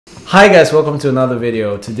Hi guys, welcome to another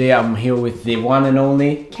video. Today I'm here with the one and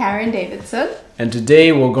only Karin Davidsson. And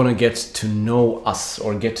today we're gonna get to know us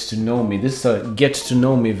or get to know me. This is a get to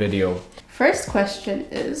know me video. First question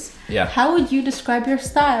is, Yeah. how would you describe your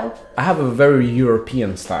style? I have a very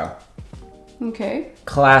European style. Okay.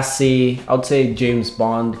 Classy, I would say James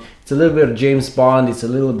Bond. It's a little bit of James Bond, it's a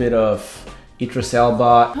little bit of Idris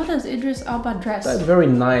Elba. How does Idris Elba dress? Very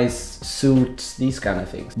nice suits, these kind of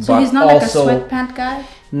things. So but he's not also, like a sweatpant guy?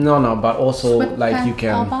 No, but also like you can...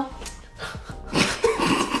 Elba?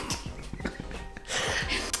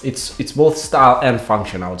 It's both style and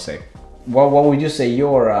function, I would say. What would you say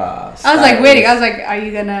your style I was like waiting, is? I was like, are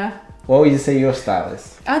you gonna... What would you say your style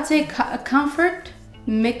is? I'd say comfort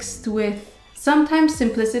mixed with sometimes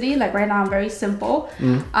simplicity, like right now I'm very simple.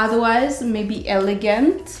 Otherwise, maybe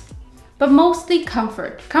elegant. But mostly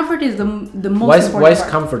comfort. Comfort is the most important Why is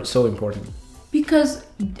part. comfort so important? Because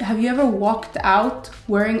have you ever walked out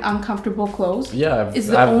wearing uncomfortable clothes? Yeah, It's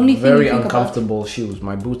the I have only thing very you think uncomfortable shoes.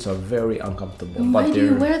 My boots are very uncomfortable. Why but do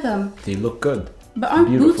you wear them? They look good. But aren't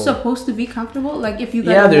Beautiful. boots supposed to be comfortable? Like if you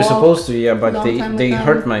Yeah, they're walk supposed to. Yeah, but long time they with them.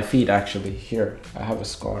 hurt my feet actually. Here, I have a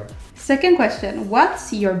scar. Second question: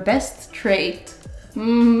 what's your best trait?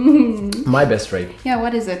 My best trait. Yeah,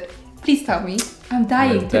 what is it? Please tell me. I'm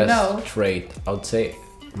dying to know. Best trait, I would say,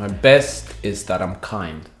 my best is that I'm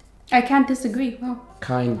kind. I can't disagree. Well,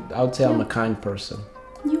 Kind. I would say I'm a kind person.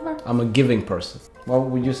 you are. I'm a giving person. What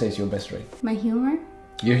would you say is your best trait? My humor.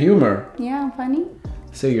 Your humor. Yeah, I'm funny.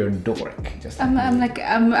 So you're a dork. Just like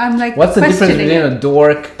I'm like. What's the difference questioning between it. a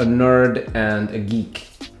dork, a nerd, and a geek?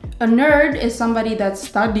 A nerd is somebody that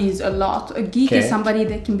studies a lot. A geek is Okay. somebody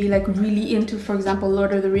that can be like really into, for example,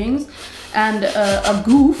 Lord of the Rings. And a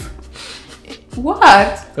goof.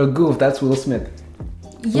 What? A goof, that's Will Smith.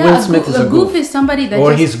 Yeah, Will Smith is a goof goof. is somebody that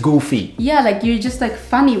Or just, he's goofy. yeah, like you're just like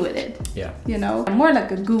funny with it. Yeah. You know, more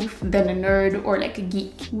like a goof than a nerd or like a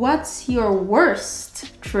geek. What's your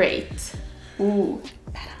worst trait? Ooh.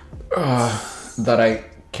 That I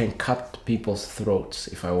can cut people's throats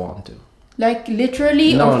if I want to. Like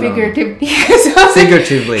literally No, or no. figuratively?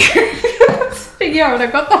 Figuratively. Yeah,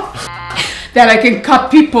 like what the f- that I can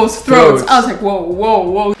cut people's throats. I was like,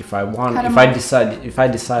 whoa. If I want, Cut 'em if I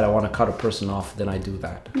decide I want to cut a person off, then I do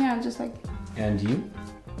that. Yeah, just like And you?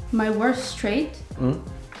 my worst trait.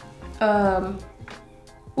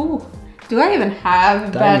 Ooh, do I even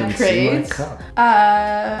have bad Diamonds in my traits? cup.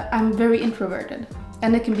 I'm very introverted,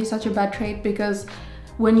 and it can be such a bad trait because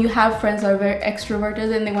when you have friends that are very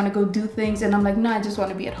extroverted and they want to go do things, and I'm like, no, I just want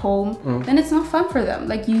to be at home, then it's not fun for them.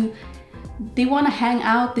 Like they want to hang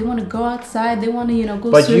out, they want to go outside, they want to,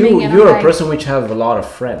 go But swimming. And you're I'm a like, person which have a lot of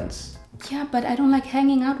friends. yeah, but I don't like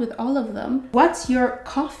hanging out with all of them. What's your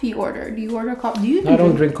coffee order? Do you order coffee? Do you? I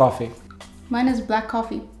don't drink coffee. Mine is black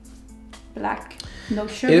coffee. Black, no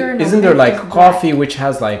sugar. No Isn't there milk, like just coffee black. which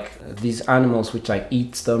has like these animals which like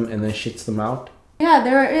eats them and then shits them out?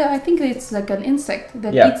 Yeah, I think it's like an insect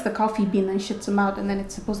that Yeah. eats the coffee bean and shits them out, and then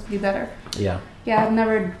it's supposed to be better. Yeah. Yeah, I've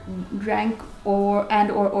never drank or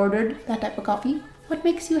ordered that type of coffee. What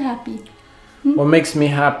makes you happy? What makes me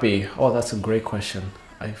happy? Oh, that's a great question.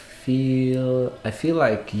 I feel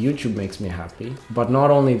like YouTube makes me happy, but not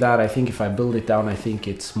only that. I think if I build it down, I think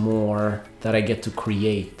it's more that I get to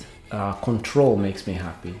create. Control makes me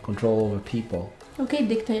happy. Control over people. Okay,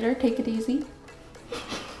 dictator, take it easy.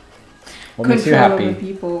 What makes you Control happy? over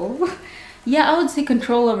people. Yeah, I would say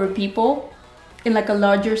control over people in like a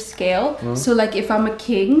larger scale. So like if I'm a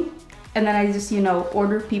king and then I just,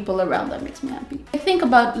 order people around, that makes me happy. I think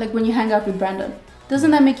about like when you hang out with Brandon.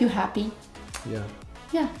 Doesn't that make you happy? Yeah,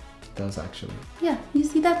 Yeah. it does actually. Yeah, you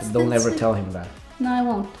see that's Don't that's ever it. tell him that. No, I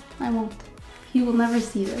won't. He will never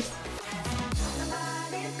see this.